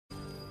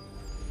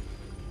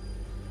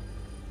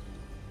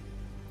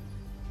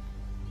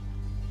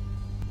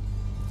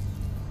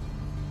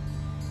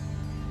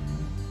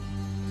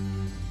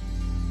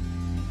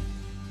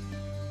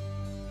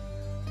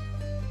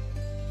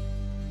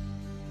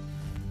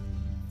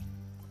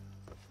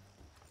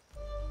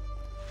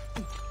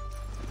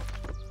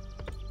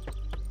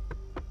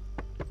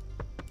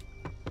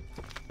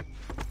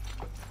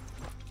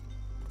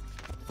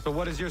So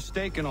what is your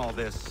stake in all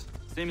this?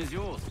 Same as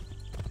yours.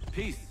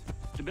 Peace,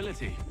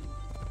 stability.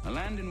 A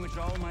land in which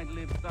all might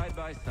live side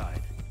by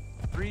side.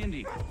 Free and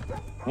equal.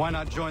 Why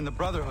not join the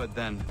Brotherhood,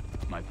 then?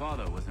 My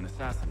father was an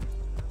assassin.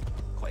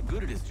 Quite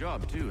good at his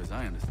job, too, as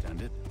I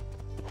understand it.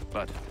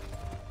 But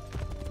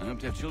I hope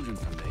to have children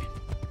someday.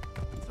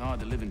 It's hard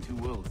to live in two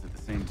worlds at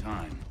the same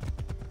time.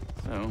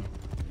 So,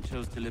 I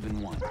chose to live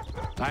in one.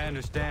 I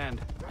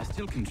understand. I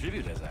still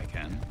contribute as I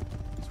can.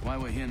 That's why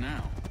we're here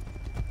now.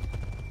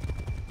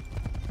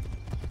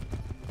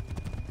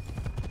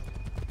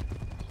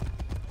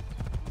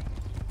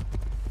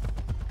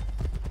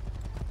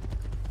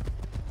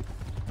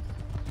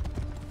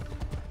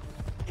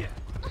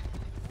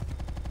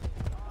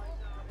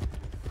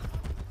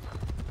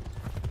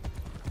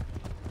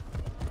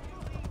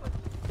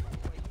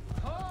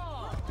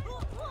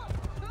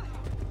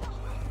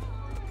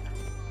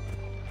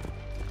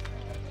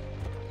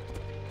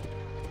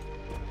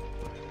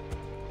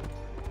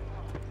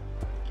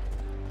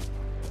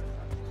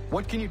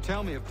 What can you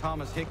tell me of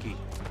Thomas Hickey?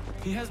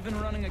 He has been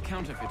running a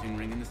counterfeiting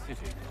ring in the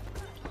city.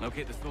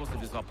 Locate the source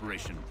of his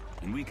operation,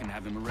 and we can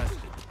have him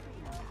arrested.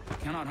 We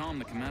cannot harm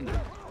the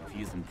commander if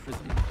he is in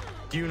prison.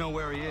 Do you know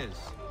where he is?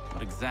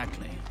 Not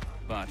exactly,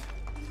 but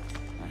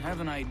I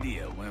have an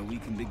idea where we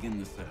can begin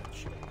the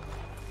search.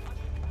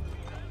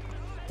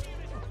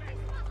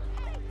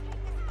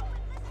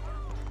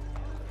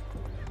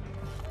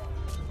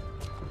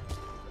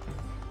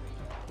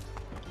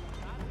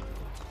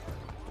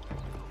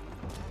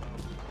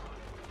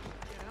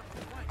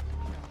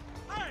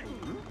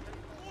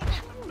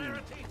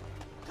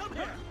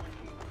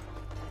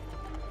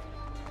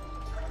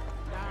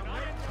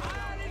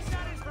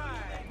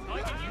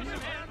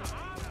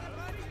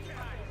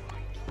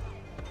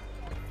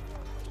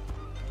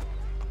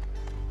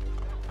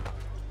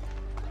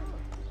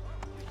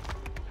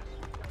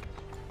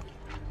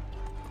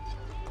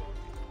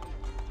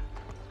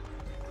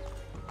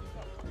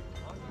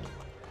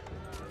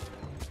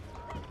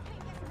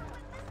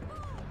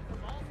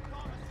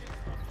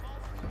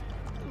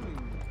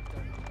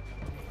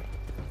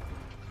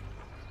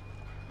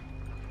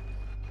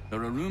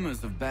 There are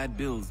rumors of bad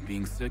bills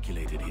being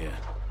circulated here.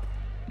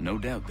 No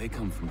doubt they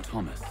come from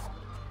Thomas.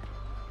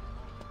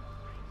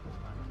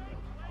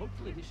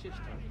 Hopefully his shift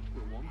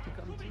will want to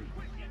come too.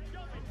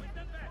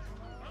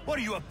 What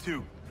are you up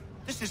to?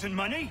 This isn't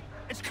money.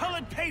 It's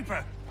colored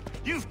paper.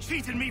 You've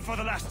cheated me for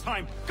the last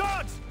time.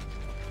 Gods!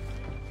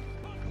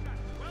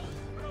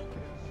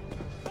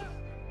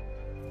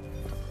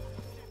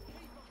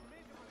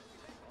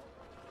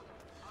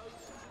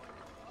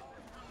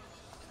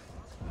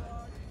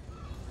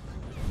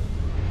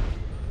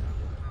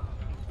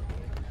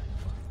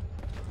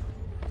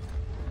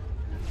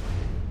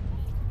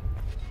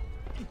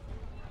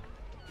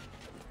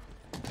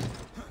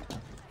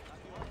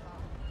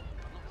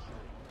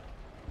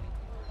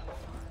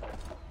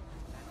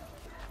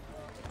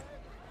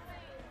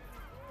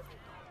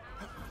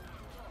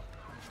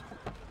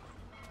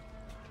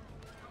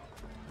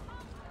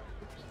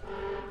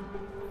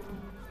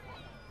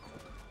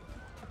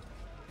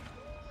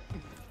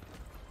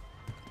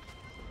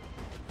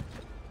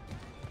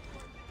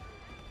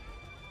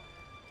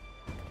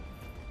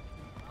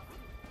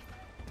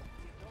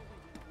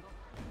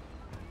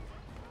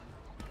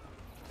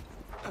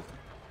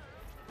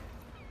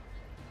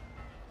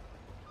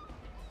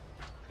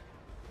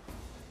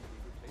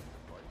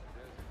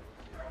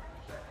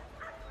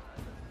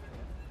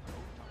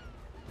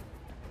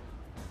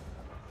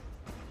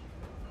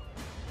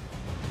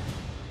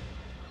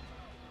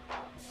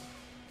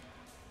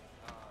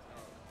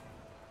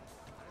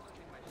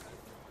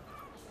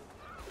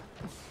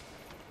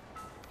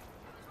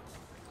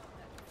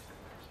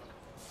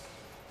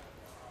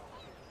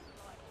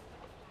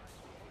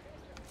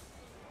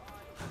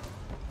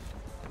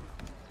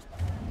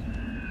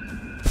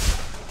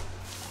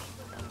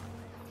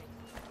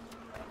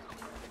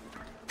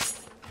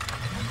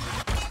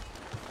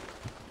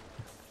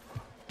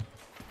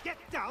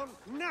 Down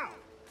now!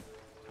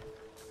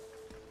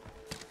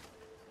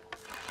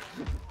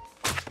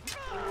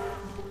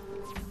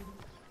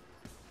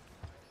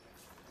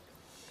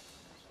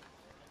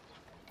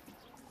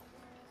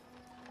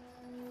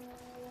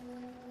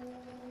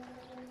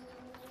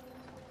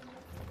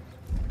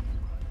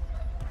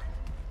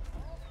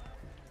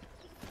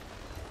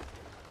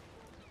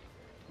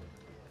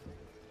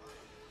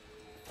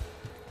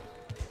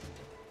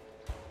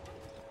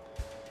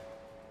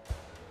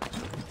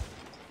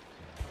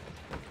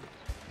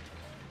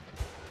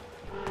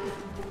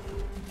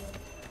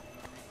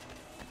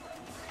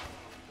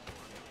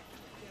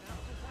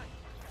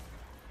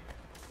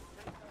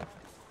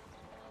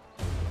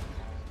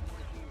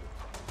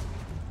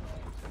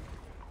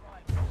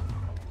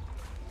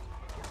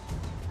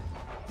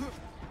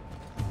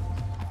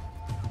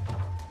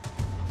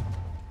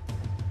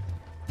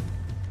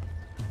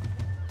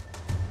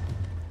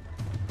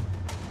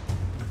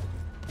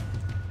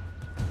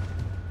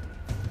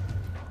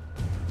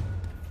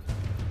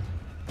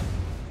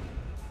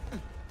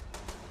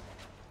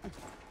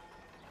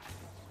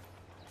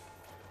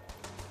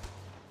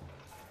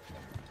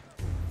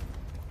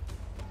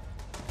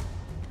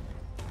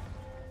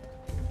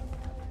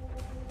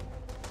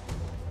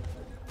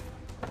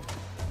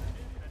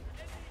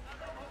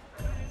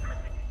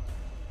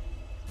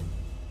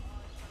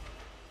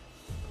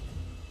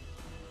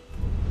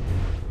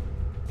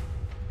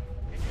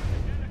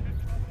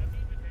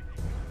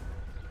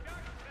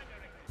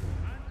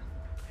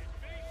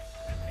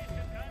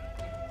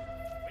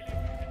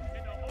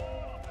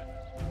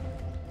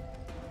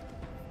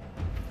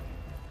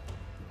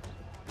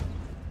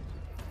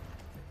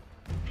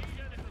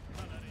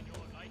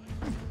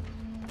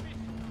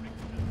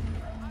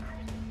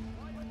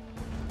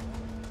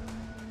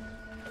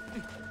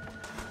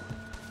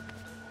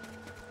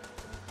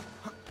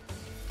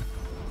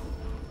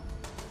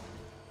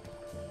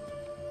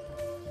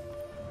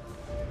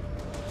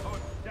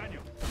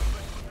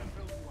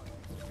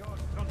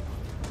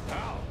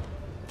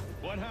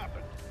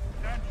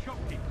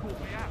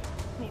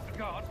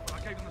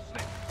 gave him the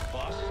slip.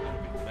 Boss is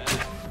gonna be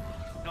mad.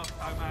 Not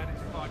so mad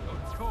as if I'd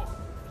got caught.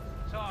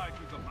 Besides,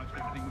 we've got most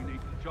everything we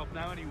need for the job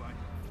now anyway.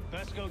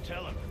 Best go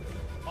tell him.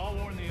 I'll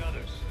warn the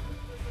others.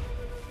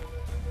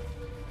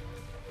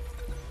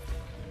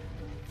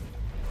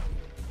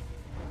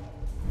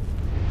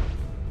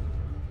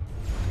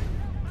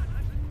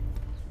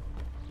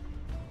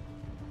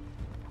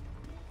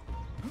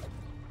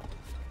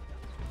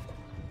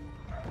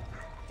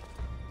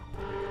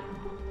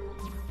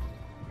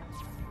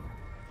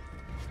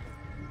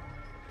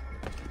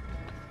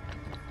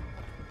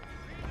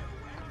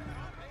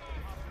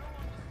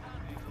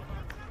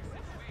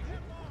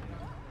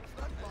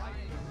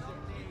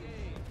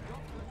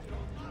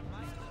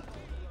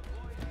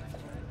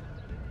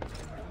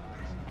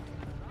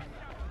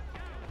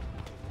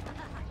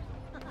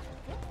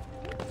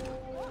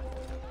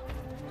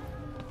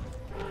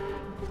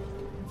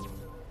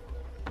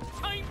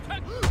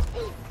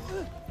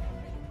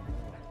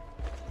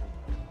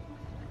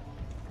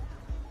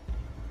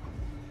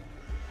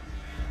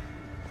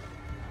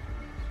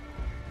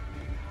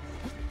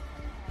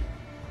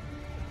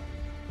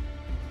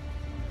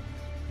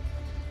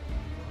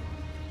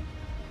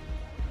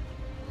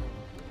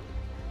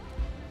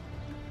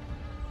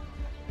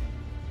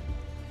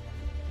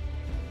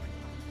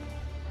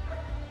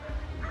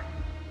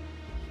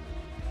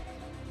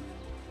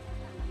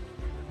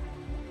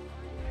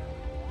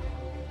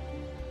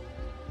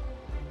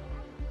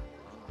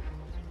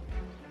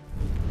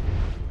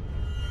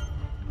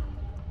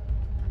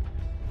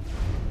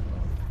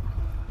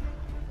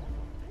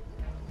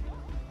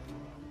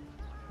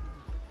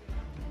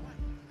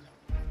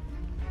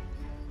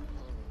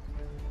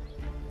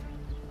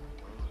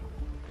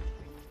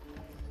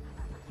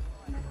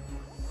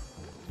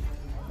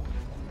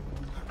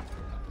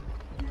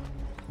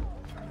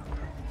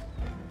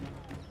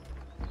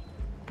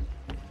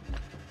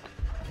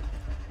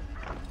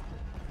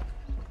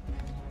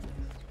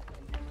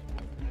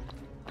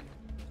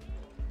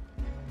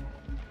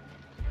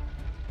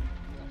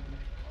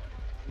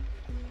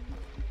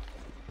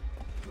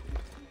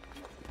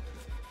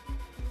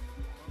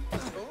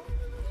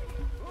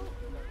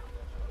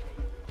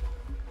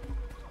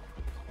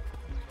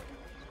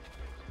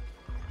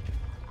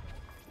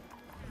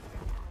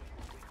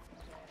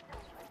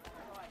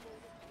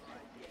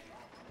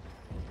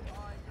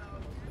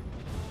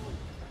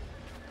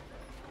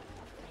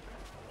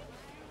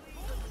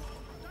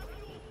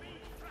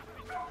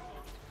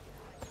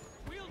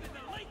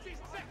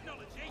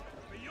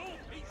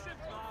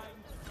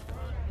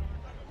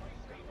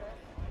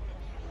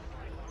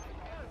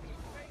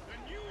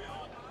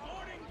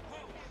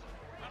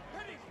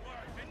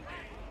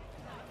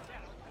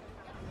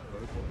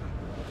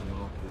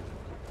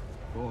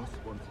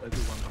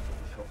 Everyone up at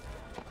the shop.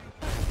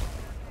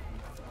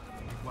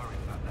 I'm worried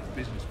about that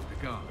business with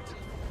the guards.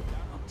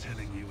 I'm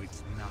telling you,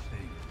 it's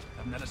nothing. I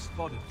haven't had a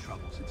spot of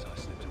trouble since I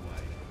slipped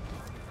away.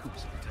 Of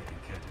course, I'm taking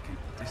care to keep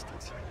the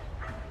distance.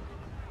 I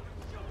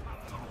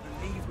can't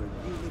believe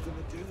we're really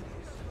gonna do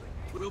this.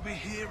 We'll be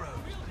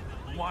heroes.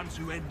 The ones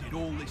who ended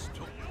all this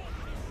talk. I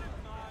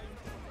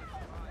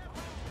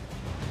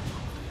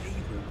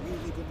can't believe we're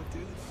really gonna do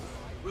this.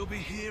 We'll be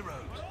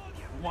heroes.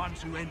 The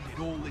ones who ended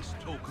all this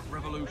talk of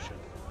revolution.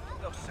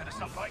 They'll set us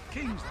up like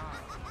kings.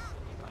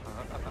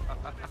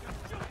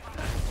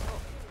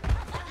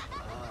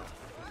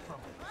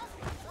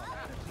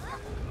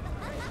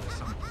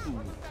 Some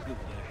fool filled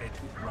their heads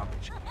with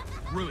rubbish,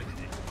 ruining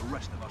it for the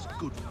rest of us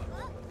good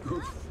folk.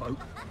 Good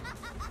folk?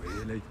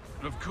 Really?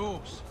 Of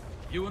course.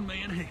 You and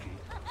me and Hickey.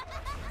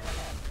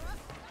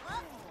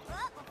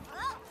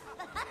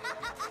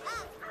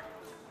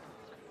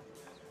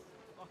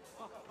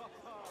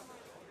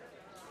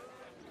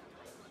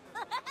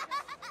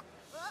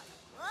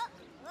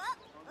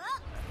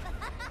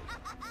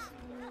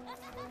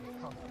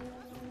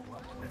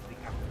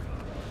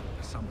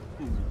 Some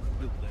fool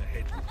filled their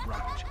heads with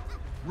rubbish,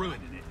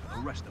 ruining it for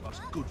the rest of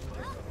us good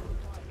folk.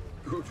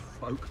 Good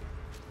folk?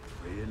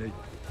 Really?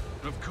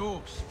 Of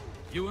course.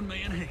 You and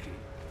me and Hickey.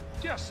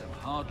 Just some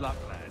hard luck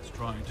lads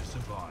trying to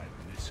survive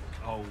in this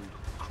cold,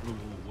 cruel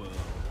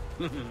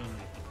world.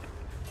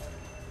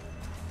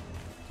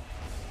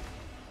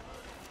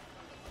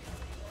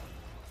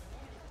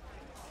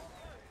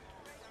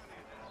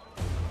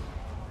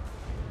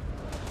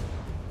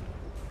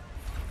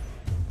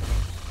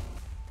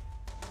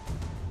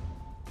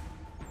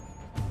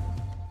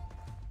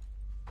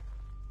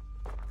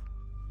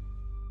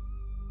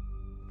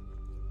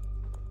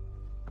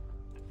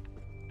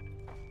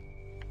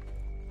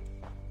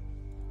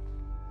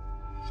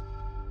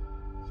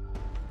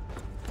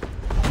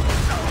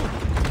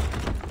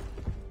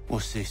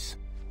 What's this?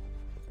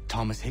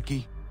 Thomas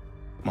Hickey?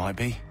 Might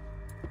be.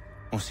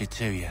 What's it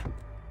to you?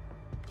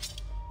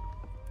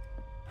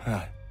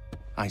 Right.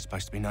 Ain't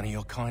supposed to be none of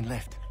your kind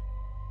left.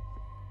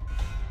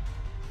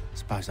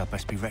 Suppose I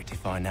best be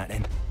rectifying that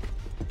then.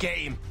 Get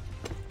him!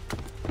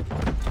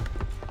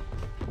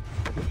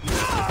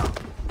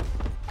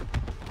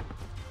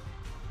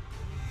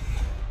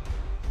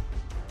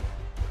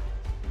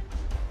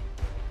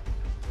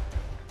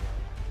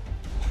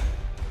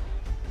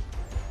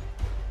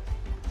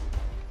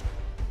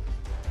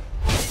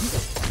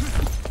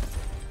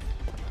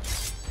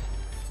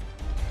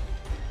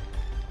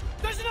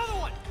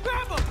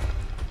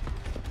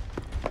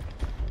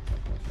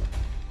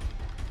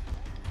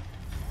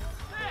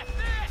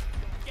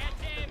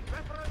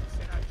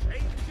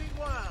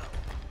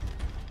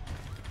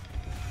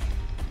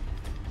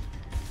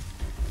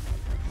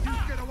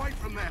 away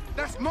from there.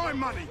 That's my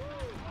money.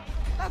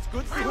 That's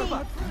good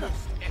silver.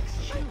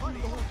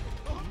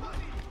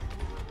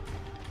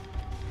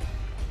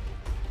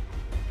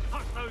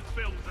 Cut those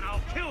bills and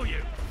I'll kill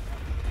you!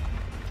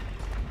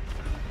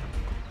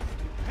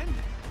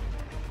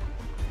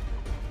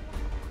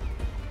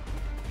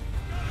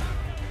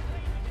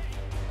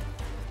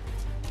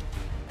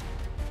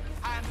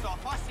 Hands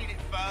off, I seen it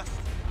first.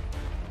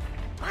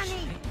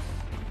 Money!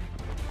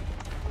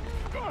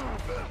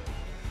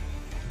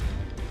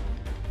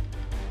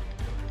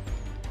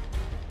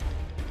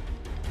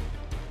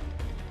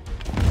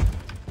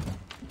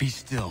 Be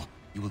still.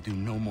 You will do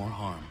no more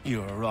harm.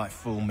 You're a right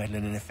fool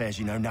meddling in affairs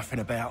you know nothing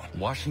about.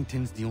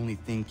 Washington's the only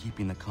thing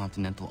keeping the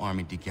Continental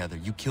Army together.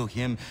 You kill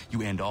him,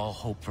 you end all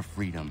hope for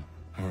freedom.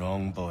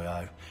 Wrong,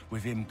 boyo.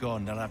 With him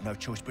gone, they'll have no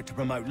choice but to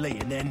promote Lee,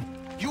 and then...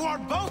 You are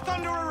both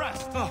under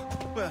arrest! Oh,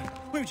 well,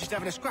 we were just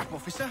having a scrap,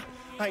 officer.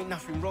 Ain't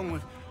nothing wrong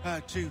with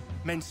two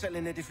men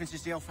settling their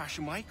differences the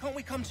old-fashioned way. Can't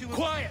we come to a...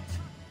 Quiet!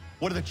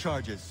 What are the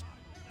charges?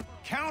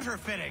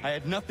 Counterfeiting! I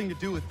had nothing to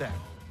do with that.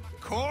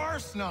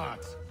 Course not!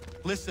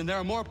 Listen, there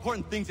are more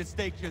important things at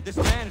stake here. This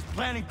man is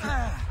planning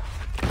to...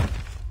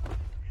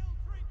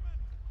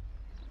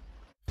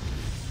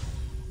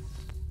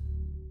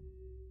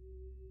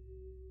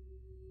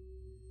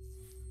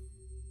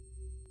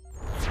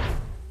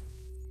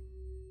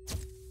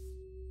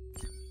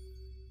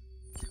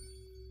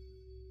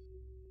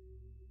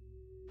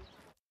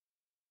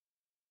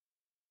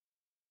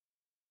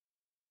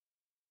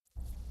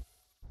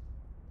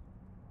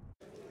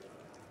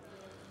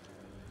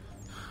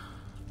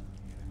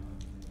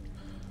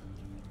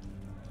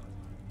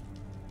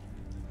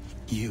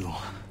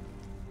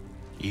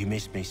 You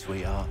missed me,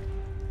 sweetheart.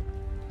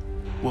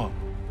 What?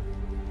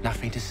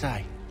 Nothing to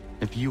say?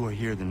 If you are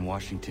here, then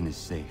Washington is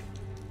safe.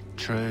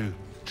 True.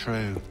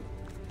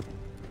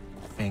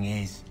 Thing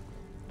is,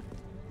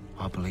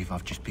 I believe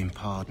I've just been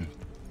pardoned.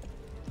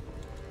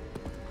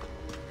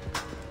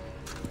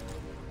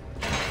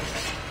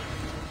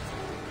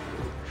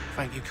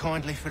 Thank you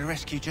kindly for the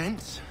rescue,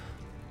 gents.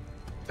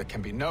 There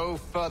can be no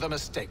further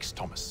mistakes,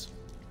 Thomas.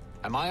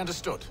 Am I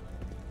understood?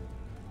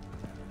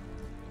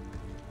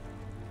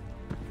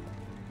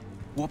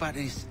 What about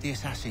the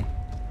assassin?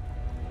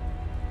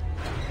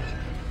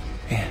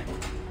 Yeah.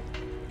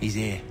 He's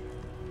here.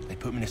 They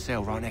put him in a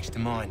cell right next to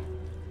mine.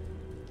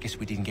 Guess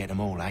we didn't get them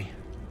all, eh?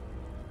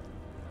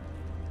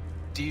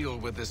 Deal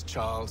with this,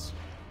 Charles.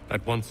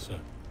 At once, sir.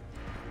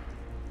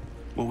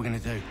 What are we gonna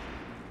do?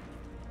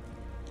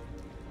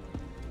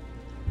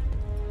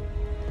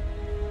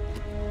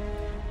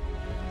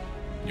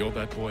 You're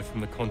that boy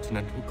from the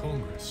Continental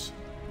Congress.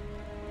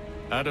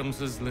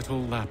 Adams's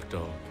little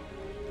lapdog.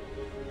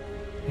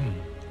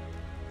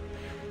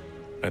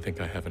 I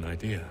think I have an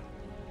idea.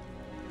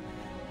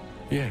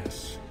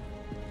 Yes.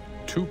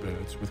 2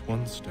 birds with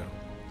 1 stone.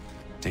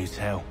 Do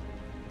tell.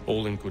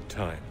 All in good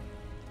time.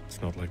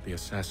 It's not like the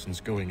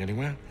assassin's going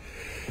anywhere.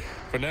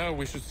 For now,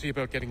 we should see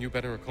about getting you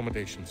better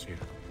accommodations here.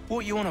 What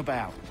are you on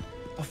about?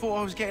 I thought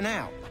I was getting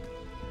out.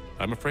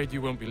 I'm afraid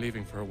you won't be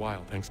leaving for a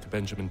while, thanks to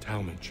Benjamin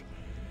Talmadge.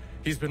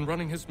 He's been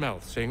running his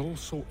mouth, saying all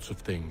sorts of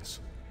things.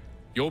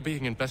 You're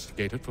being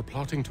investigated for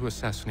plotting to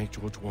assassinate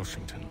George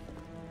Washington.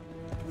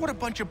 What a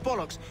bunch of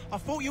bollocks. I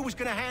thought you was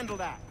gonna handle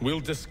that. We'll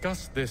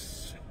discuss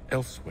this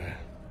elsewhere.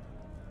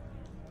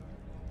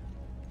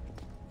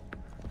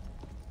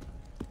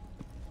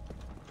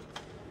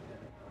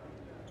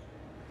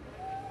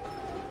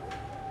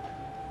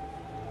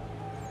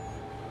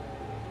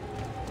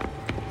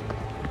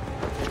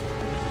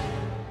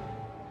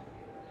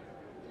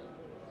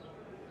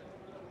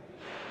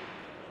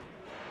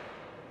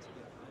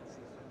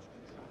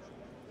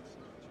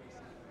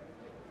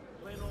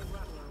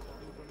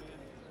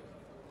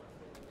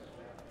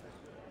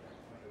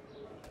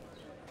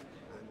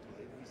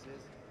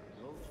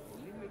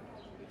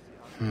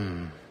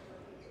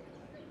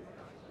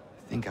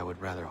 I think I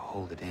would rather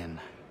hold it in.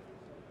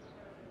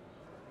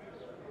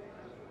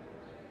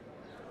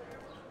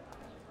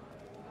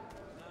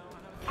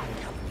 I'm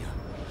telling you,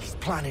 he's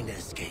planning to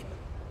escape.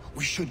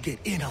 We should get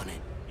in on it.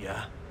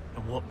 Yeah?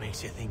 And what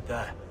makes you think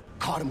that?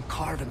 Caught him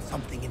carving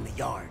something in the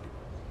yard.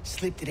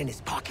 Slipped it in his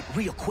pocket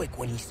real quick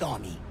when he saw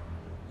me.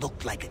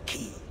 Looked like a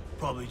key.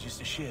 Probably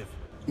just a shiv.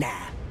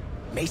 Nah,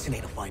 Mason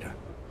ain't a fighter.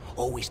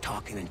 Always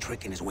talking and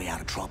tricking his way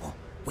out of trouble.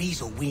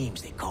 Weasel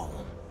Weems, they call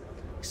him.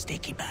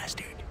 Sticky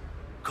bastard.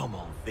 Come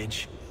on,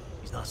 Finch.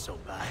 He's not so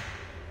bad.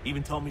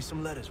 Even taught me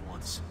some letters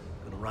once.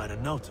 Gonna write a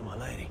note to my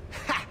lady.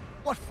 Ha!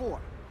 What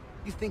for?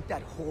 You think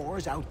that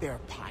whore's out there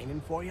pining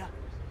for you?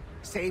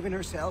 Saving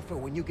herself for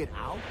when you get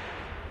out?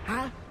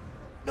 Huh?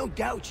 No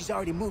doubt she's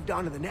already moved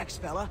on to the next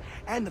fella,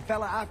 and the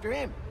fella after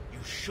him. You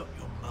shut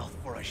your mouth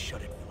before I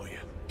shut it for you.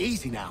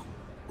 Easy now.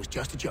 Was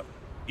just a joke.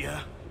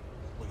 Yeah?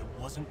 Well,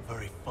 it wasn't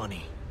very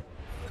funny.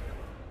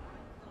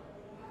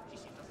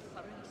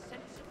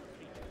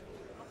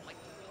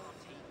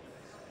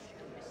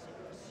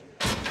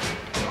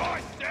 I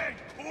said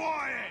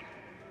quiet!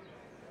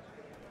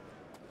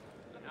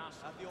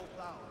 Have the old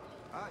flower.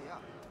 Ah, yeah.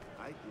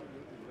 I do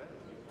really well.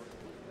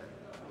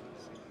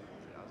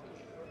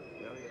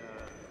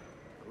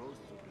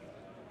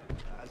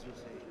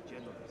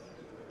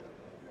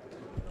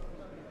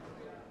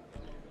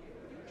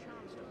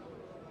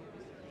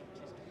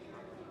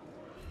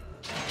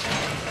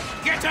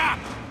 Stop!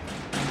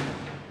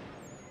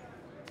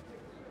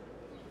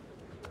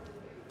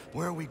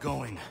 Where are we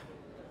going?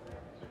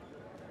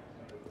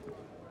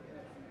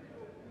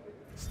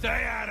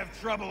 Stay out of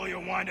trouble or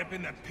you'll wind up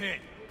in the pit.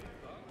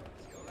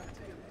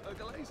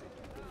 So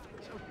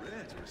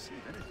rare to receive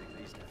anything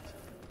these days.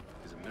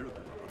 It's a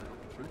miracle my brother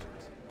got through to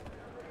us.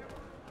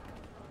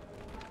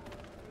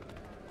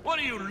 What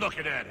are you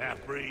looking at,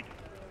 half-breed?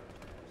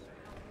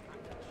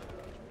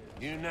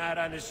 You not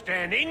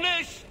understand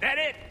English? That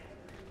it?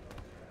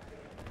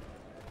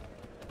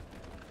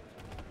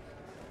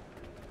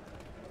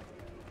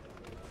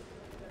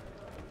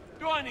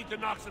 Do I need to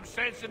knock some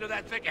sense into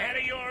that thick head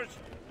of yours?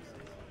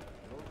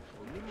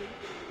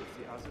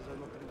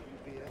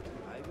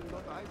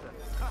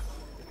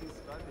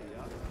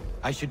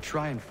 I should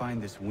try and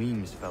find this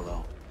Weems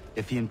fellow.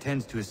 If he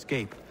intends to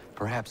escape,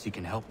 perhaps he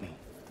can help me.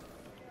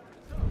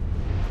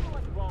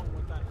 What's wrong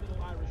with that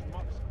little Irish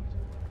mobster?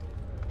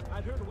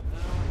 I'd heard of it. No,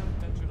 I haven't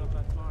ventured up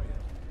that far yet.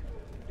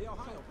 The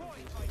Ohio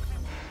police.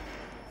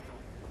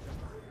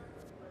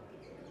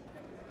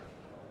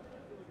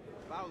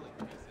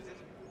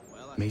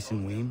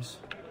 Mason Weems?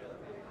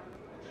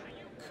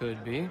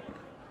 Could be.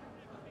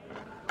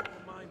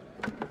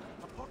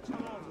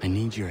 I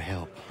need your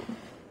help.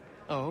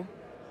 Oh?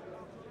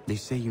 They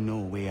say you know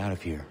a way out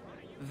of here.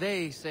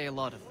 They say a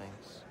lot of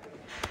things.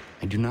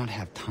 I do not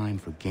have time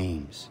for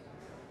games.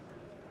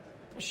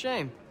 A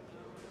shame,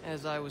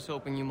 as I was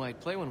hoping you might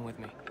play one with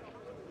me.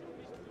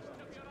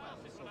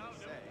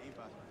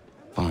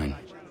 Fine.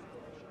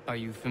 Are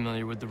you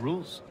familiar with the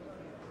rules?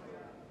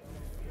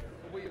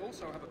 We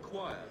also have a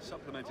choir,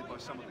 supplemented by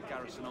some of the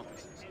garrison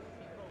officers.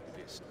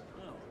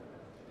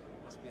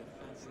 Must be a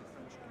fancy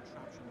French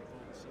contraption with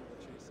all the silver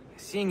chasing.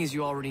 Seeing as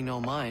you already know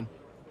mine,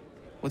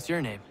 what's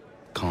your name?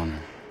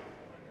 Connor.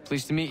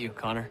 Pleased to meet you,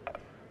 Connor.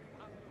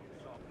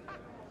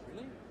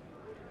 Really?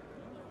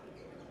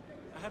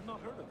 I have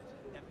not heard of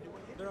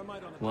it. There I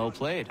might on a Well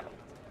played.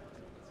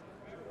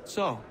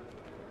 So,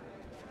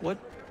 what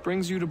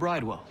brings you to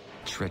Bridewell?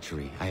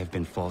 Treachery. I have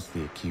been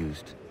falsely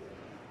accused.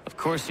 Of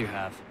course you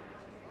have.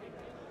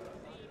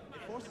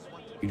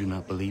 You do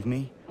not believe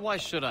me? Why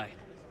should I?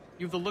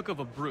 You've the look of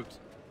a brute.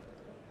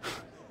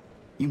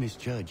 You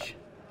misjudge.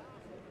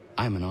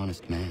 I'm an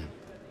honest man.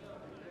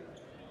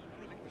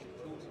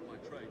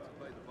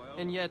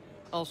 And yet,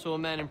 also a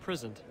man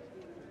imprisoned.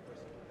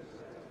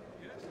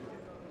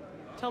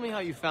 Tell me how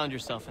you found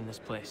yourself in this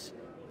place.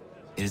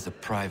 It is a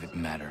private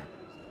matter.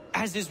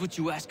 As is what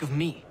you ask of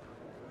me.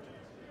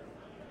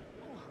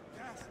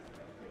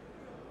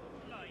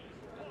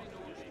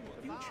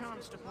 You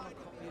chanced upon a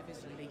copy of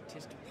his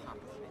latest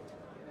pamphlet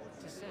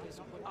to set his...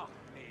 Ah,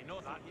 you know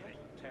that thing,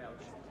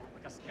 Terge.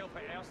 Like a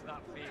scalpel else in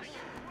that face.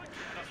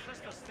 And her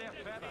sister's there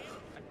further.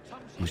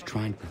 I was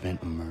trying to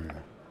prevent a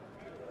murder.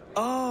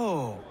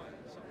 Oh!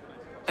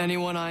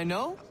 Anyone I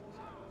know?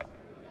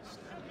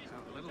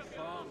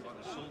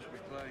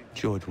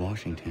 George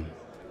Washington.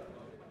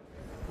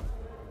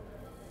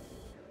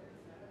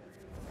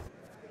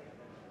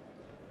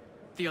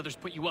 The others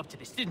put you up to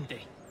this, didn't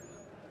they?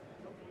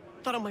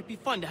 Thought it might be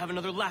fun to have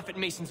another laugh at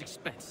Mason's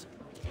expense.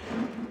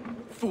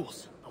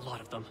 Fools, a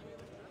lot of them.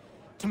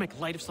 To make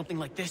light of something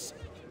like this.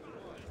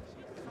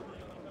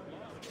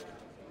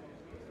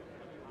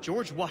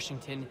 George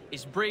Washington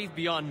is brave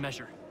beyond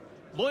measure.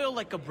 Loyal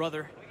like a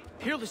brother,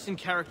 peerless in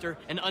character,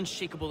 and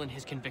unshakable in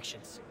his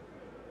convictions.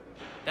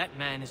 That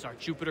man is our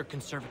Jupiter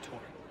Conservator.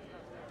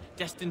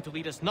 Destined to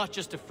lead us not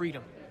just to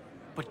freedom,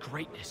 but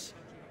greatness.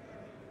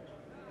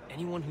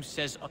 Anyone who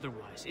says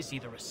otherwise is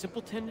either a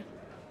simpleton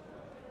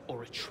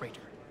or a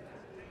traitor.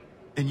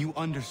 Then you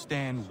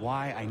understand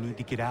why I need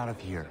to get out of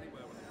here.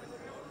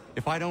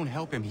 If I don't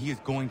help him, he is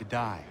going to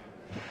die.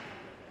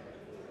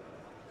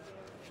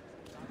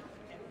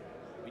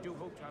 We do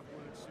hope to have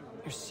word soon.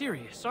 You're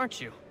serious,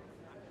 aren't you?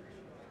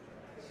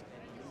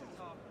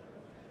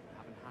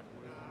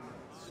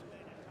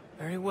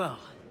 Very well.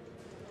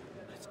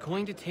 It's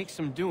going to take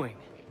some doing.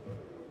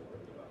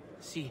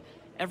 See,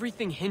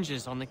 everything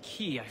hinges on the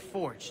key I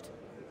forged.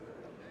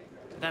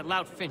 That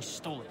lout Finch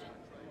stole it.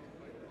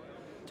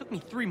 Took me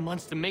 3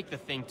 months to make the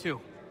thing, too.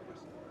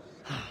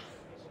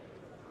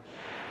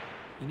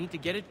 You need to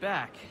get it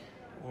back,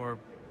 or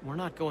we're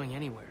not going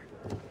anywhere.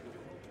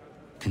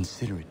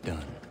 Consider it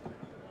done.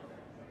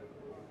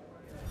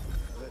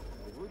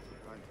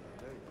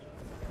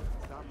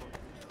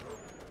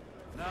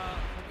 No, I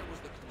think it was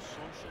the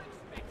consumption.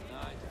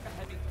 Nah, I took a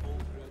heavy toll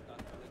throughout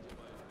that village.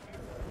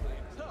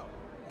 So,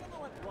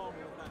 what went wrong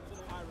with that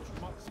little Irish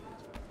mobster?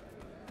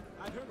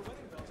 I'd heard the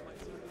wedding bells might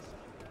soon be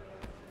sounding.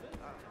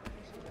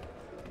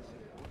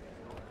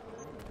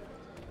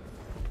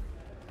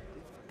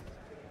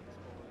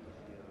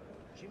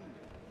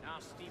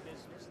 Nasty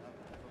business, that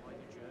for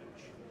the church.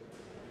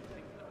 I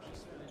think the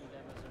peaceful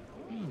endeavors of...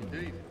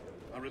 Indeed.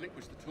 I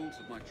relinquished the tools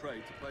of my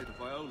trade to play the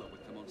viola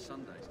with them on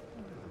Sundays.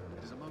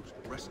 It is a most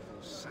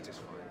restful,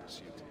 satisfying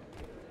pursuit.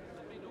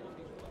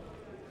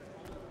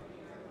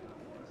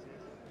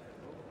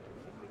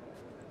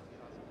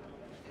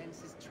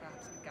 Hence his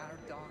traps, guard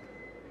dog.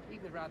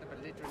 Even the rather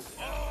belligerent...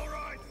 All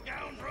right,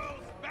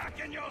 scoundrels! Back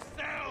in your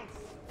cells!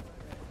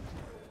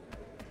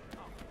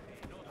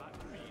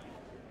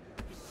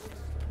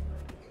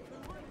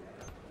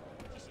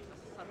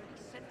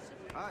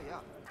 Ah, yeah.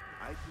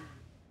 I do.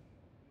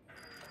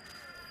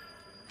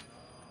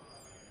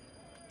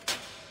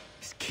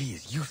 This key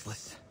is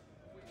useless.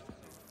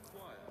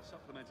 Choir,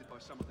 supplemented by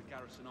some of the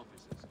garrison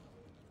officers.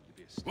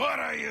 What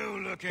are you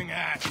looking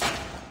at?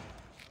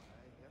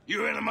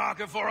 You in the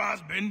market for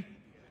husband?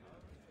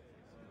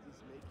 It is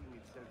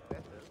making itself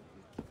better.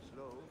 It's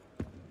slow.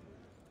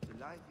 The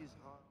life is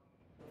hard.